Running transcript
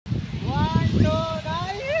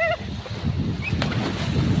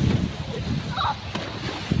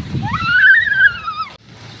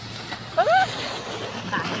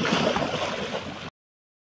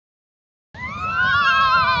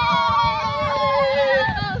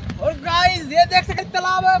देख सकते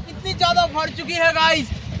तालाब कितनी ज्यादा भर चुकी है गाइस।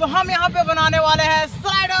 तो हम यहाँ पे बनाने वाले हैं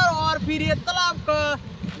स्लाइडर और फिर ये तालाब का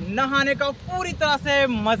नहाने का पूरी तरह से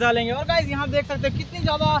मजा लेंगे। और गाइस यहाँ देख सकते हैं कितनी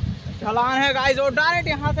ज्यादा ढलान है गाइस, और डायरेक्ट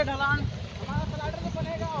यहाँ से ढलान हमारा स्लाइडर में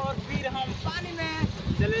बनेगा और फिर हम पानी में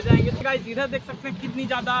चले जाएंगे। तो गाइस इधर देख सकते हैं कितनी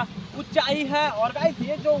ज्यादा ऊंचाई है, और गाइस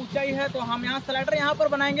ये जो ऊंचाई है तो हम यहाँ स्लाइडर यहाँ पर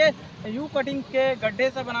बनाएंगे, यू कटिंग के गड्ढे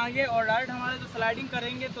से बनाएंगे और डायरेक्ट हमारे जो स्लाइडिंग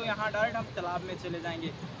करेंगे तो यहाँ डायरेक्ट हम तालाब में चले जाएंगे।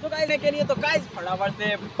 तो गाइस के लिए तो गाइस फटाफट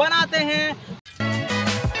से बनाते हैं।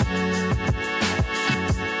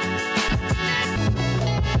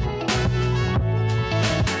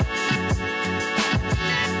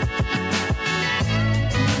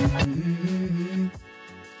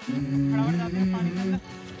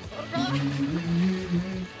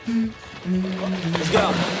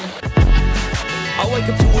 I wake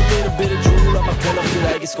up to a little bit of drool on my pillow, feel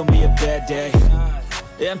like it's gonna be a bad day.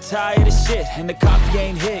 Yeah, I'm tired of shit, and the coffee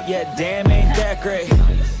ain't hit yet, damn ain't that great.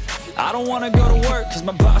 I don't wanna go to work, cause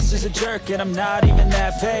my boss is a jerk, and I'm not even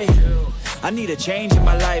that paid. I need a change in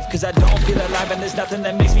my life, cause I don't feel alive, and there's nothing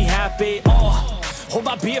that makes me happy. Hold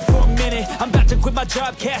my beer for a minute, I'm about to quit my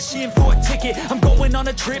job, cash in for a ticket. I'm going on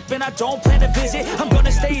a trip and I don't plan to visit. I'm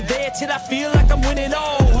gonna stay there till I feel like I'm winning,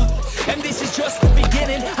 and this is just the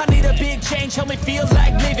beginning. I need a big change, help me feel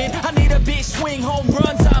like living. I need a big swing, home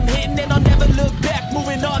runs I'm hitting, and I'll never look back,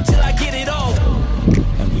 moving on till I get it all.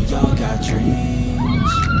 And we all got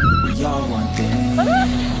dreams, we all want things,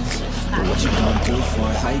 but what you gonna do for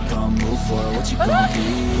it, how you gonna move for it, what you gonna be,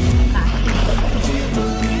 and do you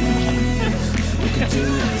believe you can do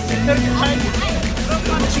anything?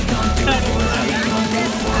 What you gonna do for it, how you gonna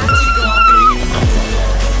move for it, what you gonna be?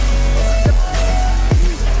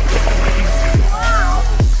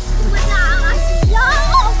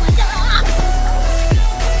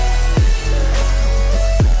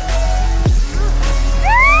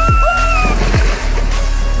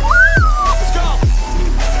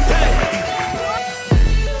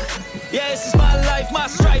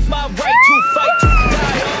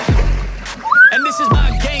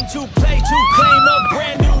 To play, to claim a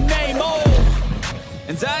brand new name,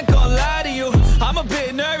 and I ain't gonna lie to you, I'm a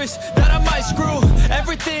bit nervous that I might screw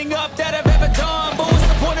everything up that I've ever done. But what's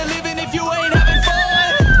the point of living if you ain't having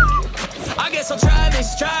fun? I guess I'll try this,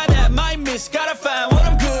 try that, might miss, gotta find what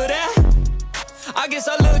I'm good at. I guess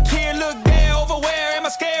I look here, look there, over where am I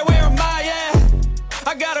scared, where am I at?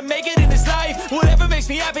 I gotta make it in this life, whatever makes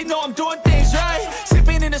me happy, know I'm doing things right.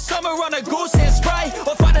 Sipping in the summer on a goose and Sprite,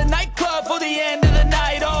 or find a nightclub for the end of the night.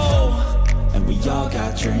 And we all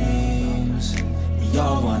got dreams, we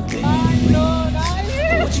all want things, but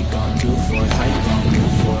what you gonna do for it, how you gonna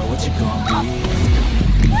move for it, what you gonna be?